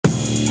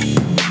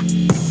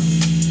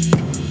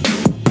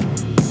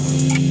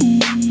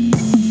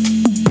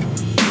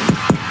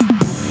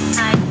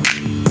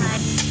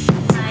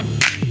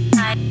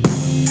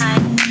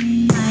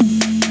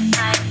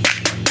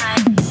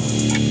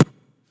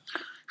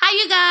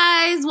you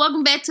guys.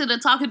 Welcome back to the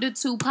Talking to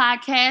Two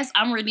podcast.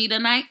 I'm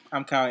Renita Knight.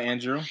 I'm Kyle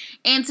Andrew.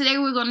 And today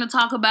we're going to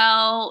talk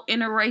about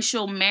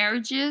interracial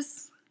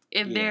marriages,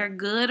 if they're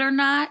good or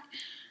not.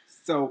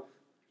 So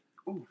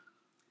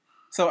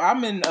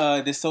I'm in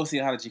this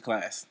sociology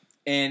class.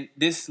 And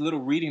this little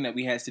reading that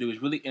we had to do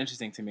is really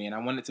interesting to me. And I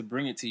wanted to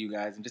bring it to you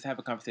guys and just have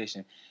a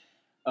conversation.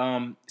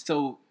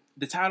 So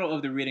the title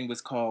of the reading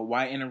was called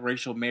Why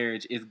Interracial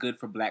Marriage is Good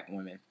for Black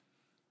Women.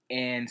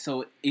 And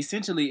so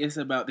essentially it's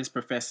about this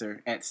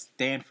professor at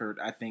Stanford,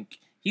 I think.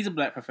 He's a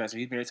black professor.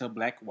 He's married to a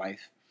black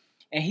wife.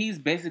 And he's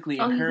basically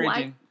encouraging...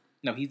 He's white?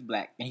 No, he's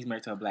black. And he's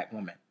married to a black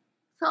woman.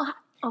 So,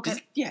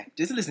 okay.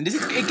 Just listen.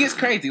 It gets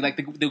crazy. Like,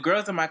 the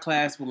girls in my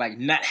class were, like,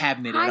 not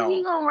having it at all. How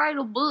he gonna write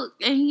a book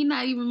and he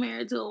not even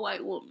married to a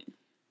white woman?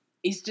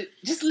 It's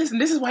just listen.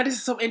 This is why this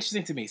is so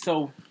interesting to me.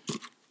 So,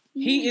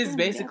 he is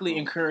basically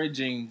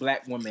encouraging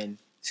black women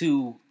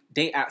to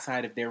date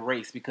outside of their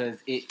race because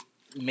it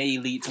may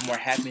lead to more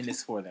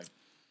happiness for them,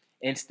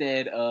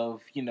 instead of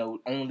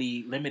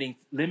only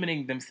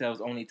limiting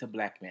themselves only to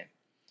black men,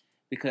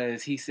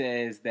 because he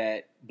says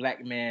that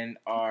black men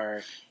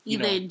are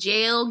either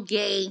jail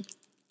gay.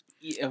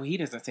 He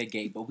doesn't say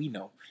gay, but we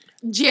know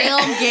jail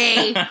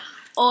gay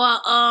or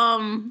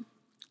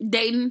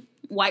dating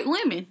white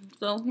women.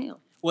 So hell.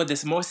 Well,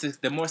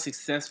 the more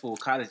successful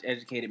college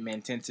educated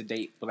men tend to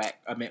date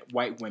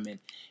white women,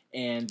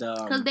 and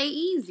because they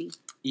easy.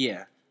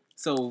 Yeah.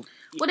 So,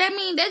 well,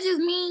 that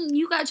just mean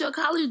you got your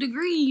college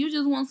degree and you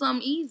just want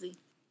something easy.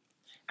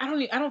 I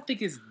don't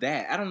think it's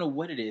that. I don't know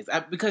what it is.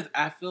 Because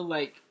I feel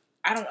like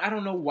I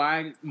don't know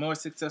why more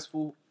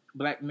successful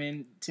black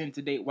men tend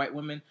to date white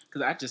women.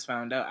 Because I just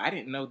found out. I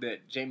didn't know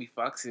that Jamie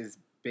Foxx's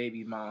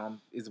baby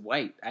mom is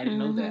white. I didn't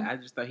know that. I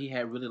just thought he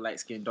had really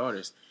light skinned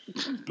daughters.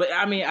 But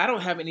I mean, I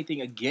don't have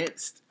anything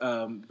against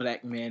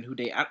black men who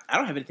date. I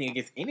don't have anything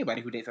against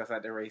anybody who dates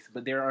outside their race.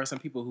 But there are some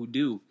people who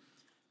do.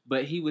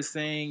 But he was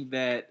saying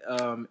that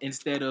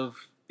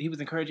he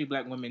was encouraging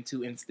black women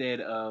to,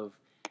 instead of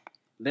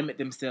limit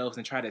themselves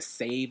and try to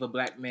save a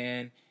black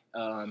man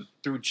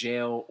through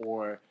jail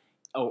or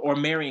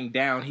marrying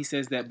down. He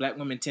says that black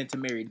women tend to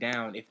marry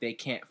down if they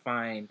can't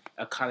find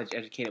a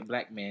college-educated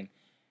black man.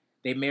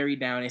 They marry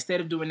down.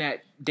 Instead of doing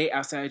that, date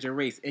outside your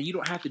race. And you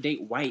don't have to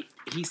date white.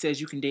 He says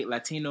you can date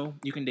Latino,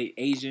 you can date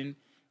Asian,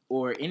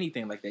 or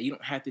anything like that. You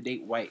don't have to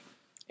date white.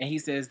 And he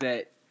says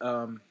that...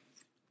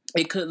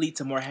 it could lead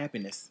to more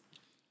happiness,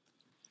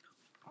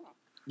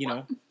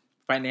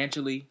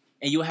 financially,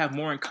 and you'll have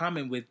more in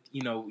common with,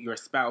 your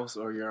spouse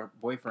or your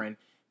boyfriend.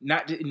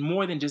 Not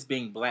more than just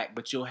being black,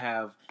 but you'll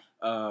have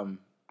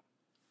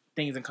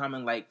things in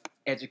common like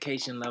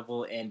education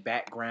level and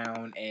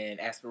background and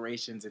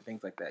aspirations and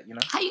things like that.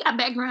 How you got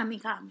background in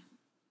common?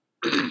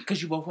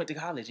 Because you both went to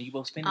college and you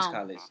both finished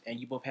college and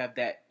you both have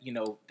that,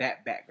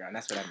 that background.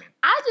 That's what I mean.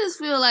 I just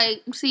feel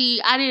like,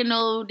 I didn't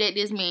know that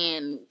this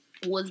man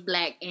was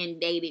black and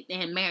dated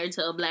and married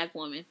to a black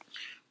woman.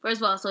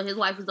 First of all, so his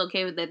wife is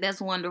okay with that. That's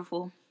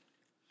wonderful.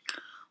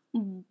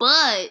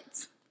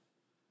 But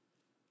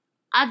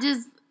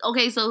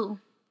so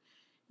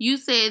you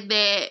said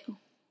that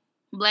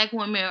black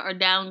women are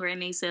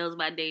downgrading themselves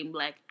by dating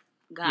black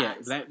guys. Yeah,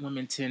 black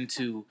women tend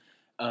to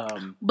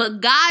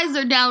but guys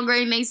are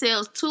downgrading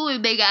themselves too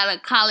if they got a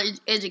college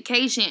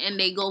education and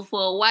they go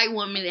for a white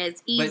woman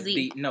that's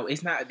easy. But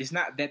it's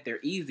not that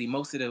they're easy.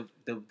 Most of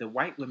the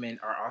white women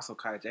are also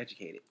college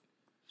educated.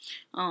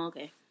 Oh,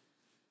 okay.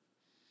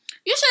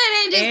 You sure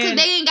it ain't just because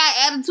they ain't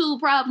got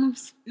attitude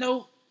problems?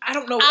 No, I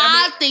don't know.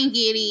 I think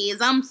it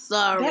is. I'm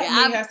sorry.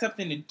 That may have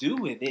something to do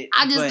with it.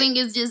 I just think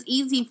it's just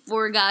easy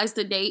for guys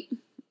to date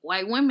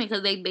white women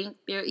because they think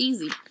they're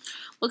easy.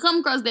 But come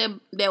across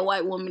that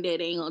white woman that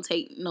ain't gonna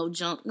take no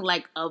junk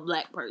like a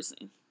black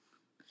person.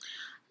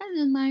 That's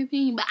just my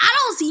opinion. But I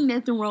don't see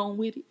nothing wrong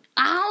with it.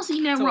 I don't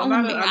see nothing wrong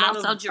with being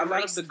outside your race. A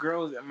lot of the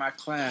girls in my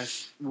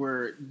class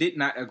did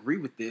not agree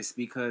with this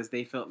because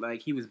they felt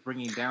like he was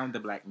bringing down the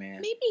black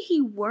man. Maybe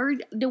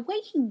the way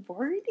he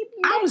worded it.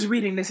 I was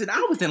reading this and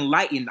I was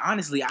enlightened.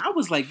 Honestly, I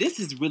was like, this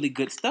is really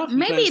good stuff.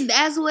 Maybe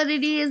that's what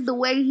it is. The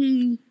way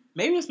he.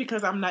 Maybe it's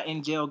because I'm not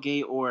in jail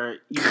gay or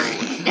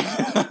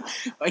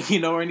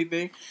or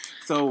anything.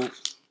 So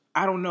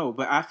I don't know,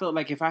 but I felt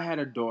like if I had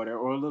a daughter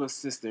or a little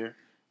sister,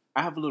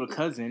 I have a little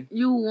cousin.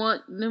 You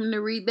want them to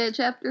read that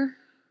chapter?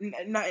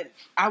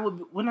 I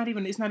would. Well, not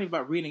even. It's not even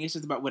about reading. It's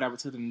just about what I would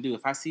tell them to do.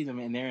 If I see them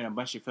and they're in a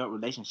bunch of failed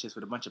relationships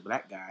with a bunch of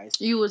black guys,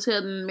 you would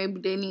tell them maybe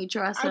they need to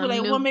try something. I would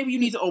like, new. well, maybe you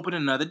need to open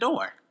another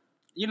door.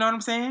 You know what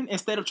I'm saying?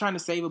 Instead of trying to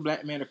save a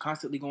black man or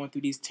constantly going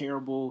through these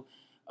terrible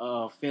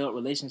failed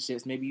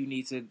relationships, maybe you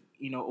need to,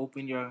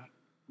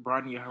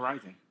 broaden your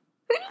horizon.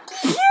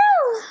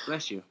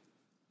 Bless you.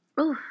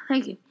 Oh,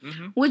 thank you.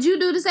 Mm-hmm. Would you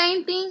do the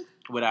same thing?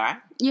 Would I?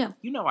 Yeah.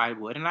 I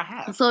would, and I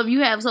have. So if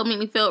you have so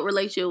many failed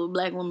relationships with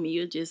black women,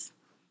 you're just...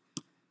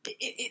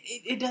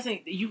 It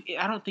doesn't...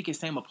 I don't think the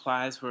same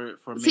applies for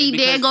men. See,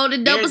 there go the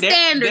double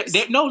standards.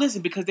 No,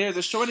 listen, because there's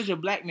a shortage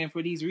of black men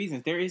for these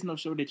reasons. There is no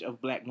shortage of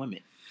black women.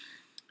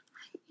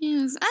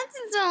 Yes, I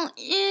just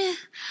don't...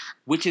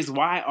 Which is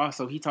why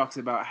also he talks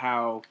about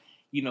how,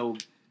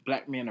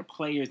 black men are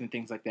players and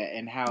things like that,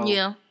 and how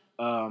Yeah.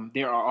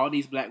 there are all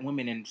these black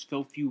women and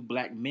so few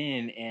black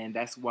men, and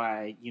that's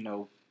why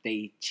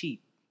they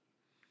cheat.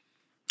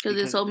 Because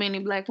there's so many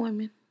black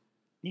women.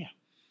 Yeah.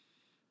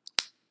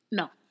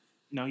 No.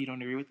 No, you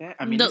don't agree with that?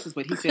 I mean, No. This is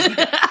what he said.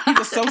 He's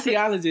a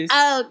sociologist.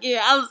 Oh,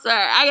 yeah, I'm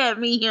sorry. I gotta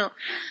meet him.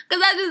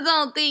 Because I just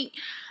don't think...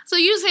 So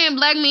you saying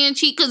black men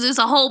cheat because there's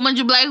a whole bunch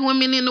of black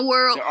women in the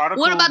world?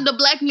 What about the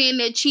black men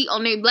that cheat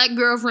on their black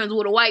girlfriends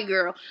with a white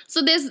girl?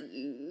 So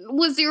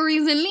what's your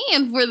reason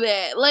then for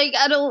that? Like,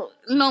 I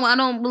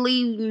don't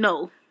believe,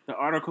 no. The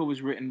article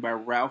was written by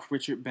Ralph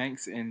Richard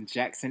Banks and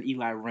Jackson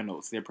Eli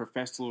Reynolds. They're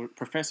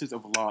professors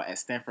of law at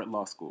Stanford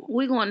Law School.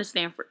 We're going to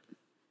Stanford.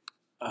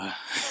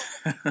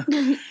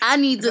 I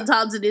need to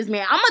talk to this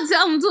man. I'm gonna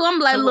tell him too. I'm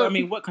like, look. I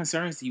mean, what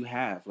concerns do you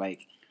have?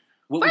 Like,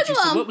 what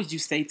would you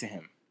say to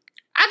him?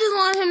 I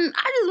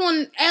just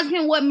want to ask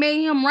him what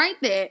made him write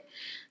that,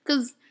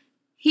 because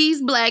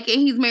he's black and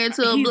he's married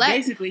to a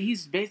black.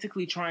 He's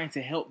basically trying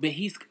to help, but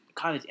he's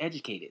college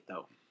educated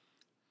though.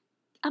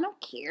 I don't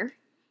care.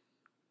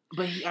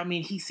 But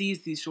he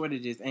sees these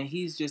shortages and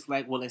he's just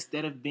like, well,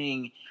 instead of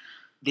being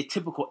the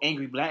typical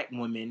angry black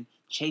woman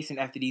chasing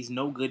after these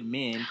no good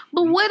men.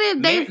 But what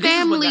if their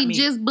family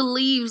just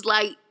believes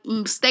like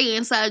stay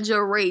inside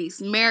your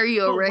race, marry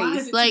your race? Why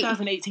is it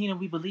 2018 and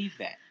we believe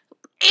that?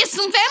 It's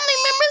some family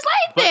members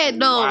like that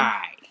though.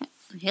 Why?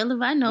 Hell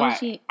if I know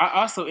shit.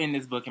 I also in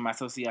this book in my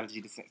sociology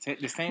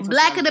the same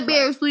black of the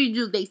berry sweet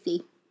juice they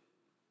say.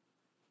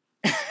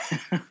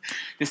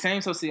 The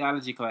same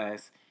sociology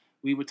class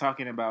we were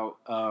talking about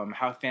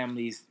how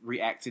families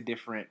react to their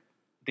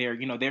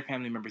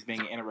family members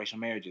being in interracial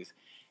marriages,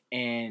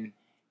 and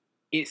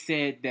it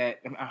said that,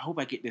 I hope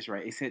I get this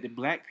right, it said that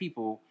black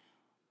people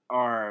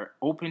are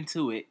open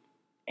to it,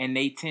 and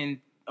they tend...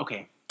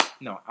 Okay,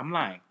 no, I'm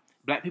lying.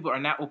 Black people are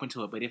not open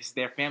to it, but if it's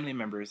their family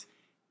members,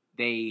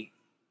 they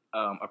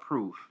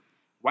approve.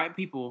 White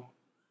people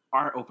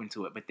are open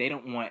to it, but they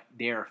don't want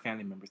their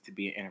family members to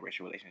be in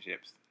interracial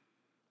relationships.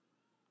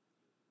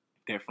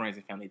 Their friends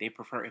and family. They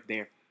prefer if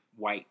they're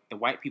white. The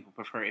white people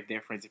prefer if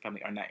their friends and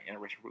family are not in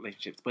interracial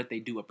relationships, but they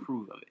do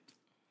approve of it.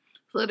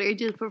 So they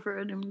just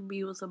prefer them to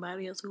be with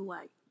somebody else who's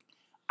white.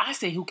 I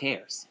say, who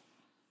cares?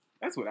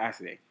 That's what I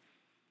say.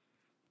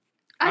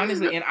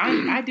 Honestly, and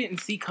I didn't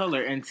see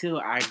color until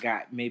I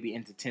got maybe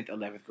into 10th,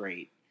 11th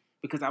grade.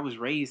 Because I was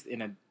raised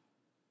in a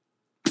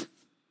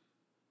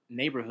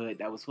neighborhood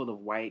that was full of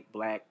white,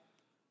 black,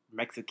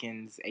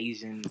 Mexicans,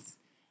 Asians.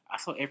 I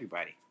saw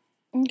everybody.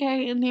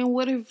 Okay, and then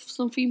what if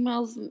some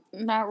females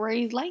not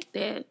raised like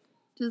that?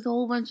 Just a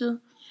whole bunch of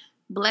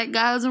black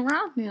guys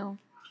around them.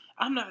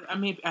 I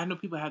know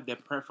people have their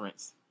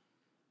preference,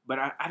 but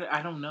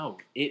I don't know.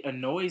 It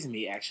annoys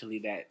me actually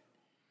that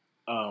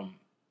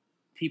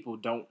people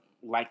don't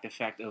like the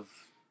fact of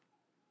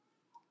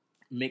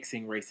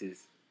mixing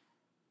races.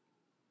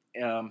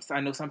 So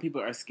I know some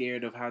people are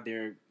scared of how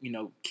their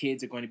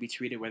kids are going to be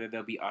treated, whether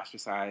they'll be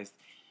ostracized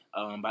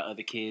by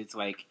other kids.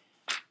 Like,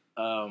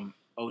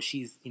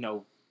 she's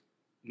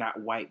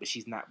not white, but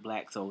she's not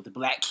black, so the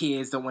black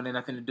kids don't want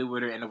nothing to do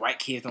with her, and the white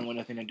kids don't want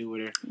nothing to do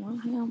with her. Well,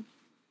 yeah.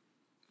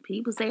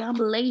 People say I'm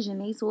Malaysian.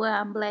 They swear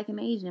I'm black and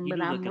Asian,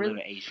 but I'm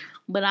really Asian.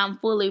 But I'm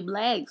fully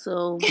black,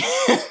 so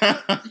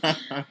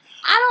I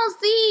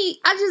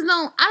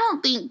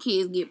don't think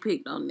kids get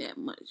picked on that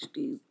much.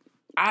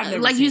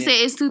 Like you said,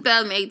 it's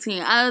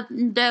 2018. I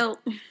doubt.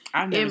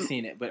 I've never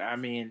seen it, but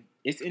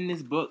it's in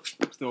this book,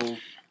 so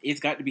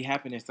it's got to be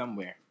happening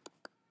somewhere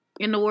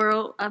in the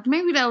world.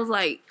 Maybe that was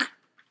like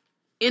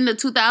in the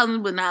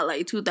 2000s, but not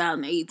like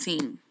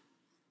 2018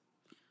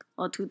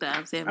 or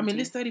 2017.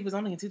 This study was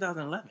only in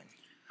 2011.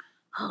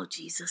 Oh,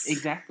 Jesus.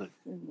 Exactly.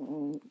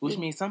 Mm-hmm. Which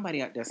means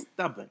somebody out there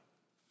stubborn.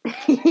 But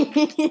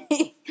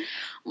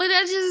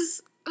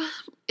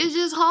it's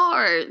just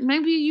hard.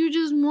 Maybe you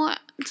just want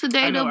to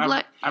date a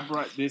black... I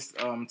brought this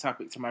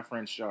topic to my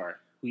friend Shar,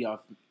 who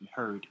y'all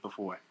heard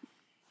before.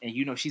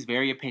 And she's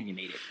very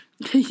opinionated.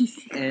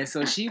 And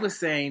so she was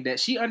saying that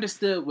she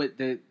understood what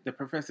the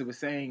professor was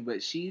saying,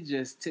 but she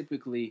just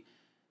typically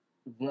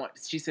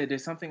she said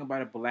there's something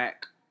about a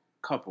black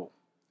couple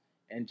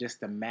and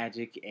just the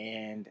magic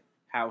and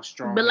how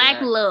strong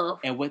black love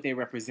and what they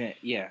represent.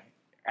 Yeah.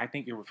 I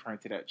think you're referring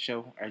to that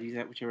show. Is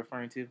that what you're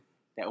referring to?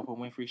 That Oprah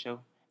Winfrey show?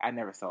 I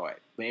never saw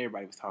it, but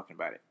everybody was talking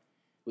about it.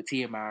 With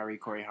Tia Mowry,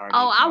 Corey Hardy.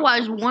 Oh, I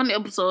watched one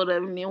episode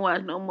of it and didn't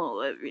watch no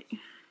more of it.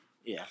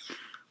 Yeah.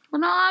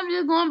 Well, no, I'm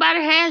just going by the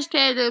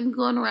hashtag that's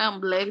going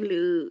around black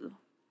love.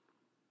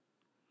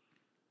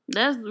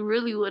 That's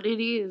really what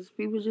it is.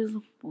 People just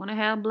want to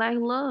have black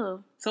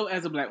love. So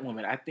as a black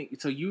woman, I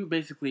think, so you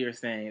basically are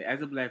saying,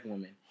 as a black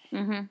woman,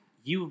 mm-hmm.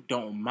 you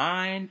don't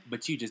mind,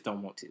 but you just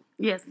don't want to.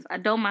 Yes, I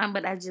don't mind,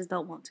 but I just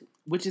don't want to.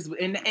 Which is,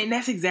 and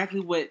that's exactly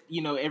what,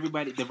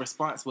 everybody, the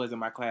response was in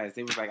my class.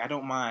 They was like, I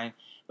don't mind,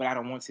 but I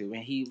don't want to.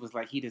 And he was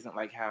like, he doesn't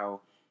like how,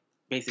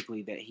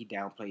 basically, that he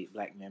downplayed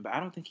black men. But I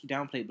don't think he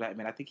downplayed black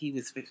men. I think he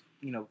was,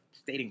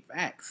 stating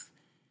facts.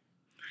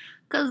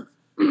 Because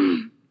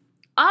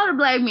all the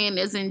black men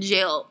that's in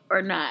jail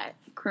are not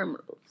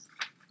criminals.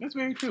 That's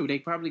very true. They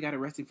probably got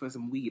arrested for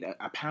some weed,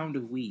 a pound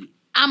of weed.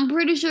 I'm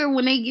pretty sure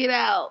when they get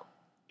out,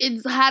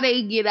 it's how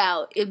they get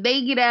out. If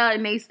they get out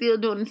and they still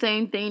doing the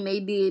same thing they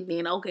did,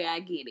 then okay, I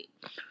get it.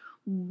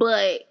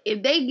 But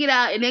if they get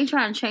out and they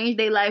try and change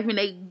their life,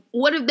 and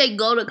what if they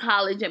go to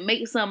college and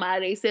make something out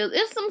of themselves?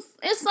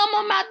 It's some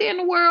of them out there in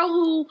the world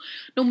who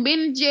done been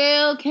in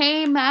jail,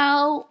 came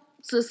out,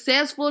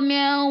 successful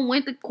now,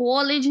 went to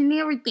college and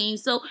everything.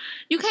 So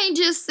you can't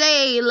just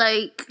say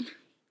like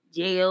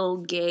jail,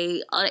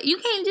 gay, all that. You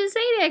can't just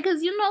say that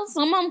because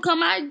some of them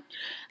come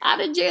out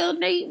of jail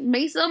and they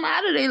make something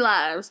out of their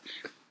lives,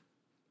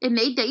 and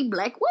they date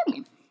black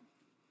women.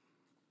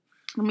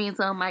 I mean,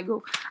 some might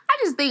go. I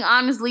just think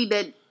honestly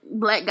that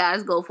black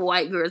guys go for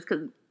white girls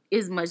because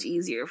it's much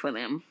easier for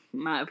them,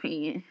 in my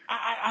opinion.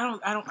 I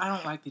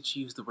don't like that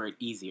you use the word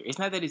easier. It's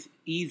not that it's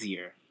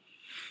easier.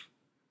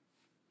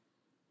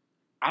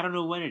 I don't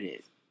know what it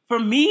is. For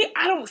me,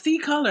 I don't see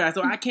color,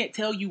 so I can't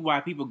tell you why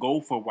people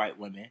go for white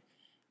women.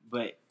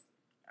 But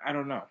I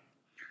don't know.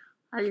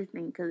 I just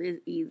think because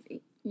it's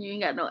easy. You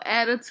ain't got no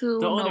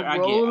attitude, The no older I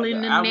roll get,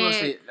 in the I neck. will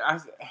say,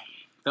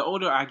 the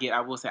older I get,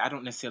 I will say I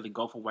don't necessarily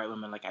go for white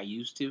women like I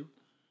used to.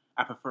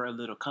 I prefer a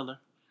little color,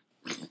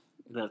 a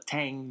little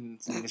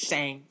tangs and the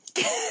shang.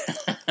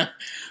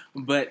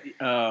 But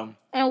and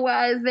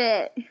why is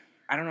that?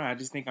 I don't know. I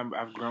just think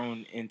I've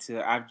grown into.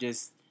 I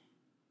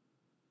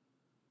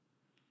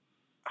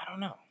don't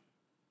know.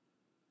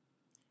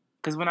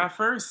 Because when I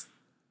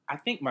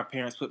think my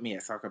parents put me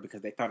at soccer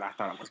because they thought I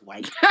was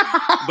white. But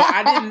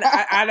I didn't.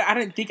 I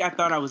didn't think I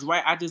thought I was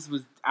white.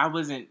 I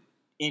wasn't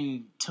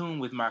in tune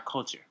with my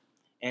culture.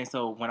 And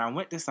so when I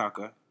went to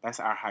soccer, that's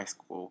our high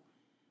school.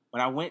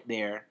 When I went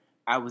there,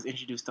 I was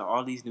introduced to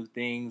all these new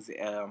things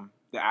that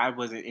I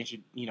wasn't,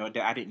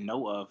 that I didn't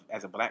know of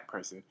as a black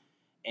person,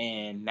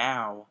 and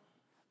now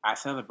I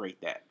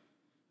celebrate that.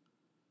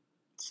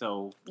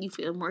 So you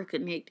feel more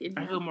connected.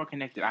 I feel more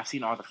connected. I've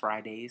seen all the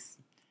Fridays.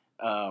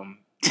 How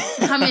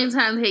many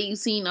times have you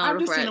seen all I've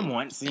the just Fridays? seen them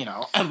once,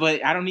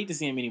 but I don't need to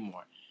see them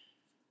anymore.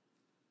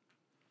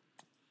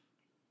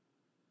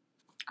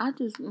 I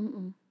just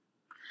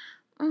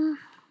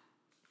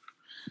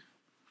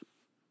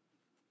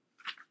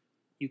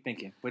You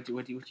thinking? What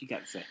you got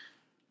to say?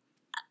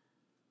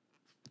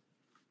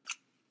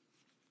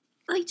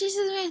 Like just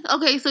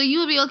okay. So you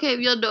would be okay if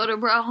your daughter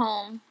brought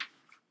home.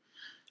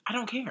 I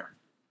don't care.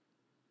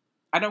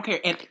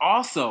 And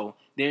also,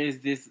 there is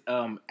this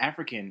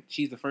African.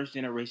 She's the first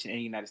generation in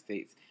the United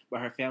States,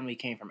 but her family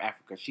came from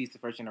Africa. She's the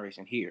first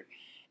generation here,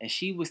 and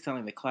she was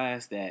telling the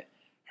class that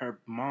her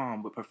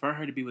mom would prefer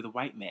her to be with a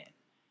white man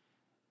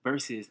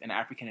versus an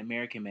African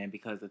American man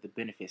because of the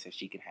benefits that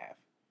she can have.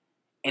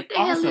 And what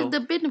the hell is the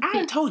benefits?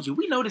 I told you,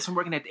 we know this from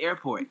working at the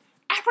airport.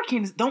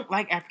 Africans don't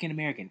like African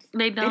Americans.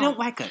 They don't. They don't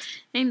like us.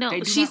 They don't. They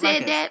do She not said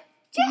like us. that.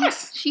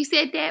 Yes, she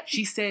said that.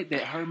 She said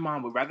that her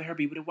mom would rather her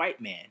be with a white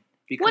man.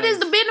 Because what is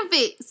the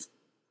benefits?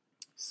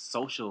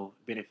 Social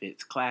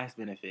benefits, class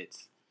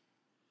benefits.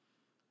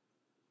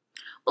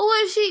 But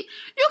what is she?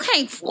 You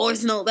can't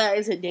force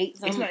nobody to date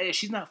someone.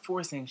 She's not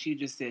forcing. She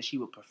just said she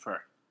would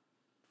prefer.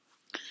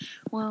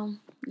 Well,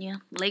 yeah,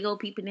 Lego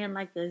people didn't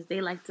like us.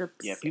 They like to.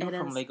 Yeah, people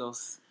from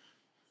Lagos,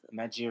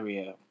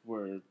 Nigeria,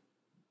 were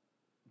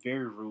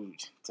very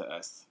rude to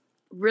us.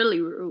 Really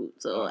rude.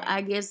 So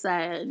I guess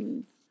that's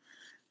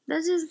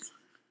just.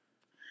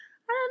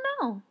 I don't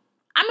know.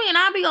 I mean,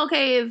 I'd be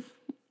okay if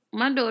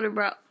my daughter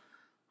brought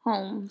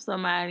home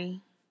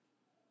somebody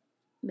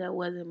that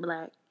wasn't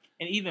black.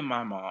 And even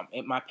my mom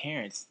and my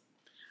parents,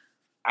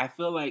 I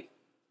feel like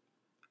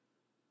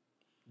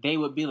they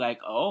would be like,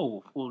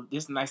 oh, well,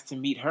 it's nice to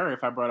meet her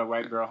if I brought a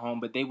white girl home,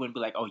 but they wouldn't be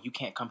like, oh, you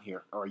can't come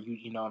here, or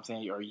you know what I'm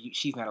saying, or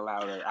she's not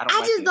allowed, or I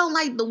don't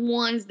like the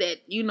ones that,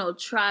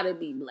 try to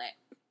be black.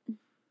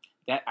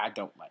 That I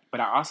don't like.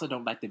 But I also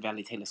don't like the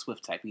Valley Taylor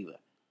Swift type either.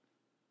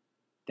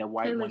 The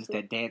white ones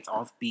that dance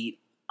off beat.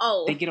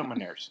 Oh. They get on my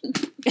nerves.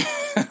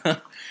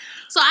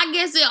 So I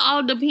guess it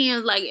all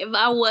depends. Like, if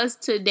I was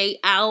to date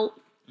out,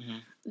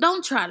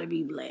 don't try to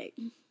be black.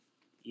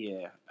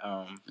 Yeah.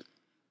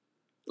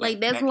 Like,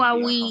 that's why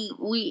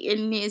we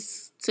in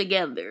this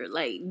together.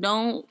 Like,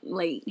 don't,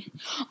 like...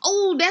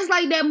 Oh, that's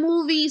like that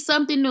movie,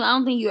 Something New. I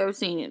don't think you ever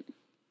seen it.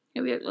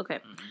 Have you ever? Okay.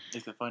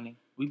 Is it funny?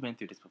 We've been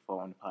through this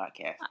before on the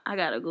podcast. I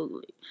gotta Google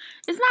it.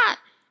 It's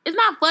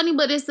not funny,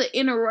 but it's an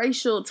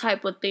interracial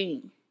type of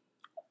thing.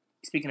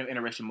 Speaking of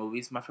interracial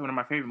movies, one of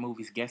my favorite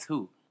movies, Guess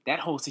Who? That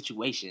whole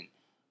situation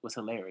was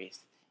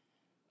hilarious.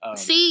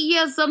 See,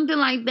 yeah, something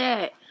like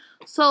that.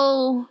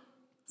 So,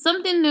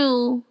 Something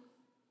New.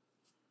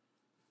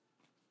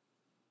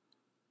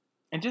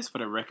 And just for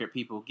the record,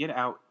 people, Get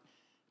Out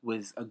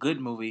was a good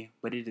movie,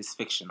 but it is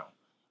fictional.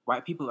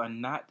 White people are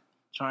not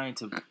trying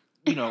to,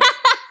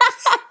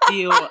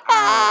 steal our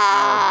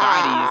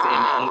bodies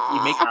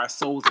and make our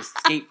souls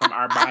escape from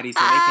our bodies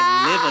so they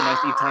can live in us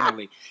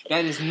eternally.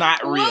 That is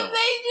not real. What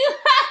made you?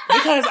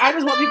 Because I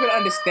just want people to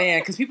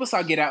understand. Because people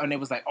saw Get Out and they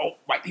was like, "Oh,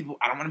 white people,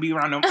 I don't want to be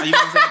around them." You know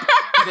what I'm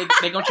saying?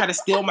 They're gonna try to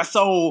steal my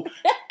soul.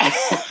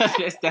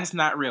 That's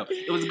not real.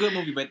 It was a good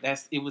movie, but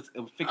it was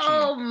fictional.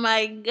 Oh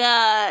my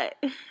god!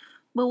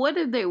 But what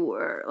if they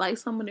were? Like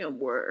some of them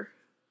were.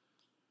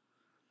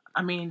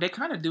 I mean, they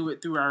kind of do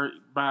it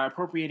by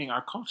appropriating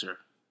our culture.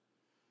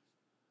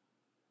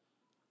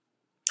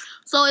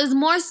 So it's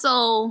more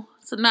so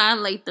Sanaa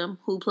Lathan,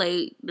 who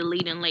played the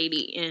leading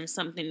lady in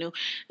Something New.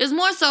 It's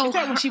more so. Is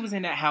that when she was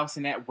in that house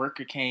and that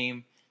worker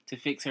came to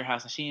fix her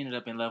house and she ended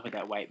up in love with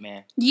that white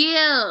man?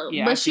 Yeah,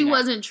 but she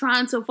wasn't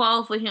trying to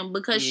fall for him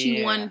because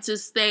she wanted to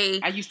stay.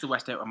 I used to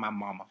watch that with my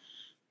mama.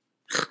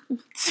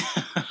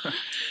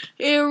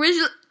 It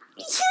originally.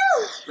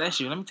 Bless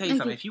you. Let me tell you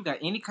something. If you got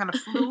any kind of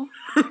flu,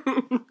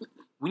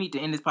 we need to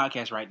end this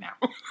podcast right now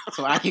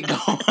so I can go.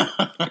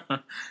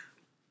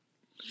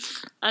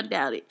 I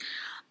doubt it.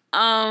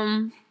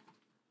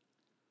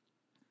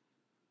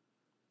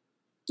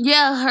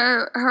 Yeah,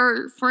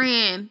 her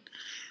friend.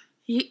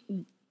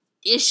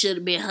 It should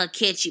have been her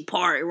catchy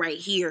part right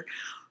here.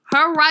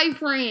 Her right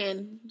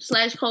friend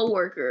 /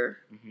 coworker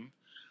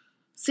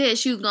said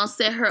she was gonna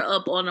set her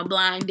up on a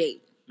blind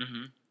date.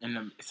 In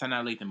the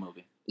Sanaa Lathan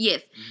movie.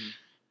 Yes.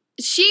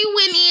 She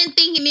went in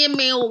thinking that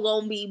man was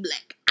gonna be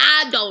black.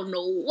 I don't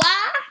know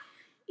why.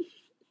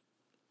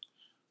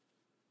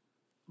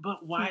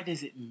 But why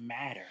does it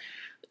matter?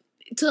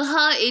 To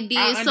her, it did.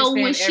 I understand so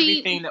when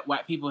everything that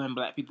white people and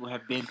black people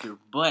have been through,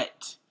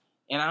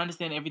 and I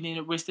understand everything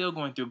that we're still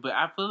going through, but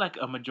I feel like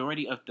a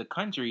majority of the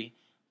country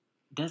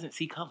doesn't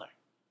see color.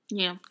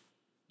 Yeah.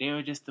 They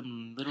were just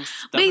some little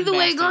stubborn But either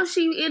way bastards. goes,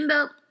 she ended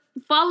up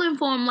falling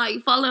for him,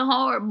 like falling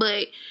hard,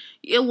 but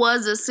it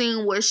was a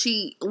scene where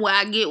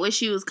I get where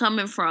she was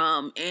coming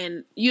from.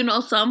 And, you know,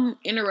 some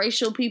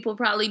interracial people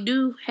probably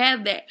do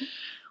have that,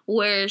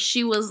 where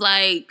she was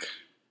like,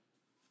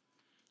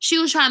 she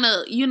was trying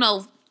to, you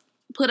know,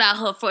 put out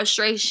her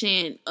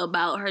frustration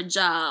about her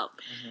job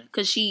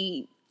because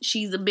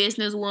she's a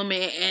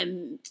businesswoman,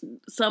 and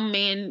some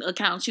man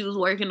account she was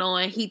working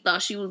on, he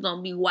thought she was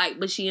gonna be white,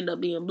 but she ended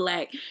up being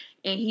black,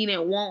 and he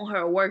didn't want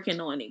her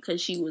working on it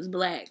because she was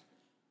black.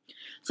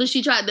 So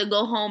she tried to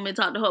go home and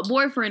talk to her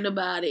boyfriend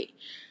about it,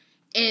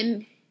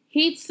 and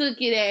he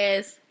took it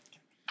as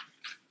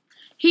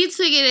she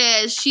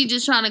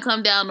just trying to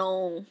come down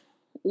on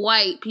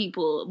white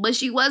people, but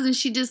she wasn't.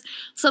 She just,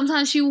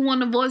 sometimes she would want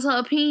to voice her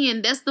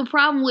opinion. That's the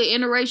problem with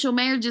interracial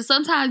marriages.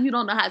 Sometimes you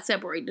don't know how to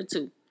separate the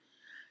two.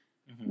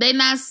 They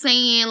not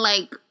saying,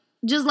 like,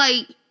 just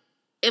like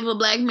if a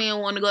black man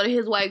want to go to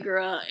his white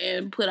girl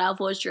and put out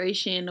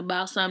frustration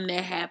about something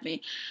that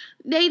happened,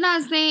 they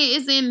not saying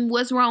it's in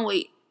what's wrong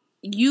with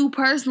you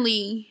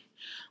personally,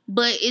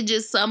 but it's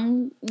just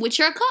something with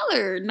your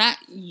color, not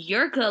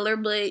your color,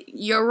 but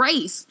your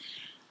race.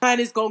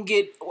 It's gonna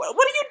get. What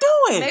are you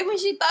doing? Maybe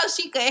she thought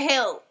she could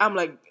help. I'm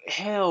like,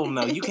 hell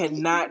no! You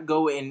cannot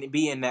go and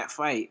be in that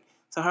fight.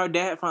 So her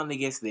dad finally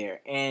gets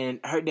there, and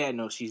her dad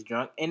knows she's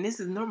drunk, and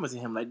this is normal to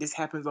him. Like, this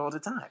happens all the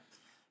time.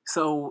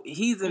 So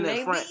he's in the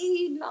front. Maybe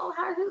he know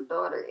how his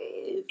daughter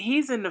is.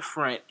 He's in the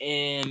front,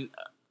 and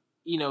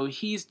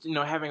he's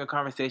having a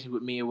conversation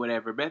with me or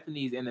whatever.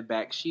 Bethany's in the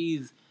back.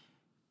 She's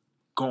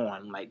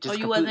gone, like just. Oh,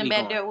 you wasn't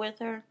back there with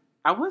her?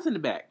 I was in the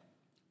back.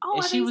 Oh,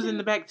 and she was in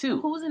the back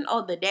too. Who was in?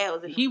 Oh, the dad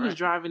was in the front. He was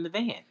driving the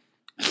van.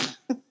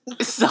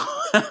 So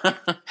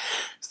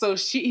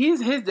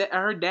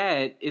her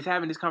dad is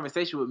having this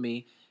conversation with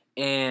me,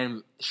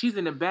 and she's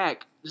in the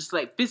back, just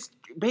like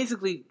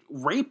basically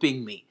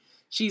raping me.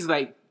 She's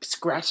like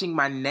scratching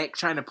my neck,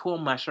 trying to pull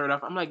my shirt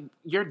off. I'm like,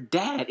 your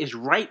dad is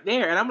right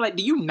there, and I'm like,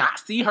 do you not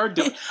see her?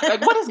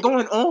 Like, what is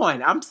going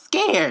on? I'm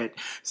scared.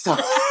 So,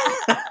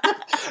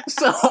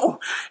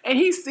 and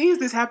he sees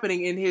this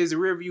happening in his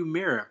rearview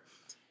mirror.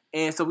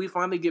 And so we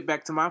finally get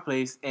back to my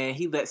place, and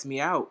he lets me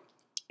out.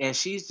 And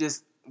she's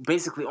just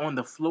basically on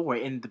the floor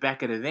in the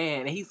back of the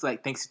van. And he's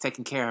like, thanks for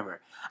taking care of her.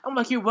 I'm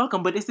like, you're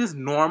welcome, but is this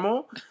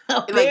normal?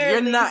 Like,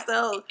 you're not.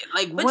 So.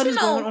 Like, but what is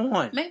going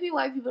on? Maybe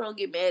white people don't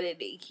get mad at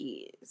their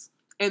kids.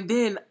 And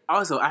then,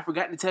 also, I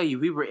forgot to tell you,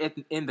 we were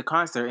in the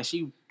concert, and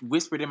she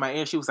whispered in my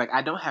ear, she was like,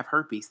 I don't have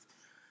herpes.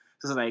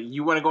 So it's like,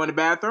 you want to go in the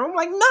bathroom? I'm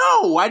like,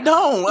 no, I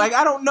don't. Like,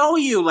 I don't know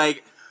you.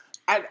 Like,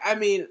 I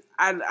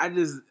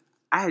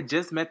had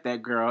just met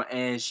that girl,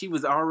 and she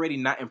was already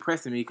not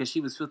impressing me because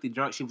she was filthy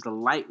drunk. She was a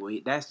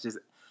lightweight. That's just,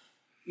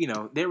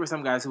 there were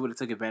some guys who would have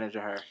took advantage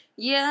of her.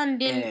 Yeah,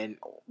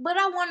 but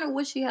I wonder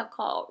what she have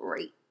called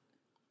rape.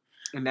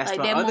 And that's like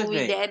my that other movie,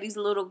 thing. Daddy's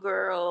Little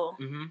Girl.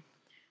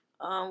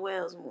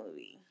 Wales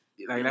movie.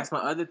 Like, that's my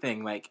other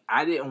thing. Like,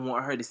 I didn't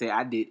want her to say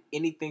I did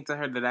anything to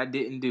her that I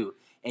didn't do.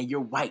 And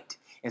you're white.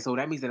 And so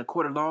that means in a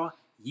court of law,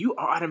 you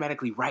are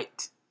automatically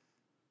right.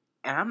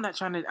 And I'm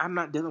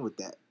not dealing with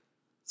that.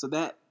 So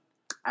that,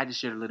 I just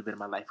shared a little bit of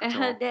my life. And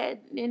her dad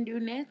didn't do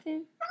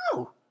nothing?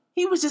 No.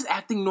 He was just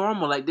acting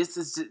normal. Like, this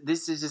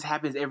just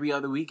happens every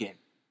other weekend.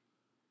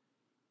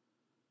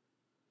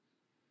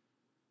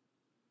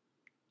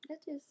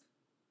 That's just...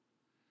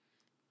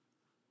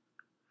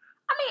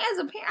 I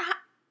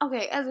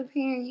mean, as a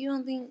parent, you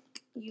don't think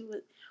you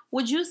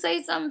would you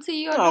say something to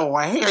your... Oh,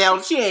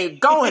 hell, she ain't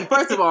going.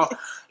 First of all,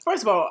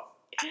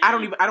 I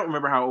don't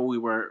remember how old we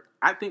were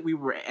I think we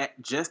were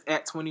just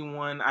at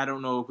 21. I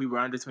don't know if we were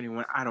under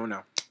 21. I don't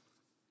know.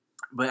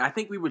 But I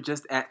think we were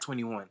just at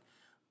 21.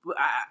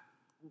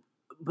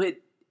 But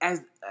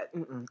as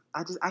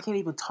I can't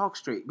even talk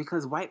straight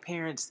because white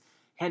parents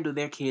handle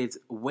their kids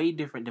way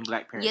different than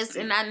black parents. Yes,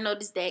 and I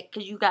noticed that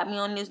because you got me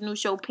on this new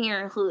show,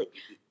 Parenthood.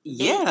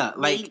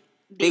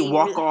 They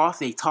walk off,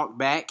 they talk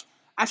back.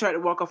 I tried to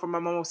walk off from my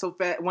mom so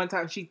fast. One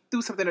time she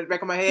threw something at the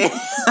back of my head.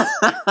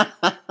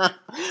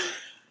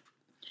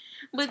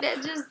 But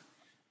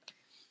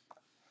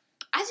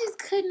I just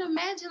couldn't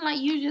imagine like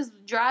you just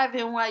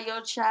driving while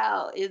your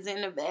child is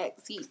in the back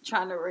seat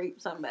trying to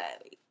rape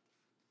somebody.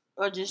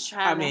 Or just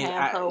trying to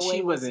have her way.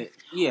 She wasn't.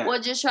 Yeah. Or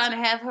just trying to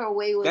have her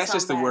way with. That's somebody.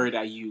 Just the word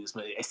I use,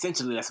 but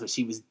essentially that's what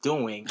she was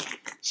doing.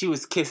 She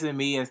was kissing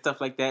me and stuff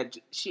like that.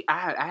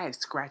 I had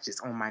scratches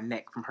on my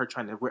neck from her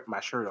trying to rip my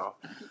shirt off.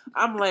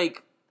 I'm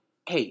like,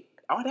 hey,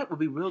 all that would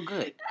be real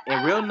good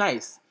and real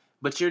nice,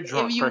 but you're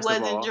drunk. If you first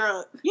wasn't of all.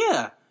 drunk,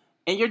 yeah,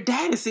 and your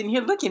dad is sitting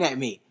here looking at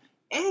me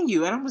and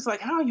you, and I'm just like,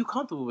 how are you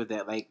comfortable with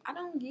that? Like, I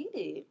don't get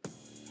it.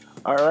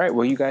 All right.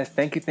 Well, you guys,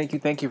 thank you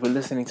for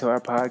listening to our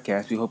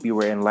podcast. We hope you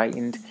were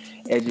enlightened,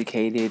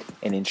 educated,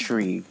 and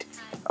intrigued.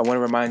 I want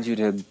to remind you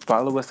to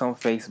follow us on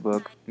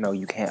Facebook. No,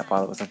 you can't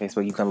follow us on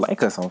Facebook. You can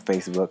like us on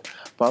Facebook,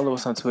 follow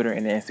us on Twitter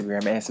and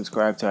Instagram, and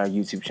subscribe to our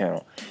YouTube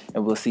channel.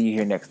 And we'll see you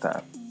here next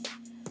time.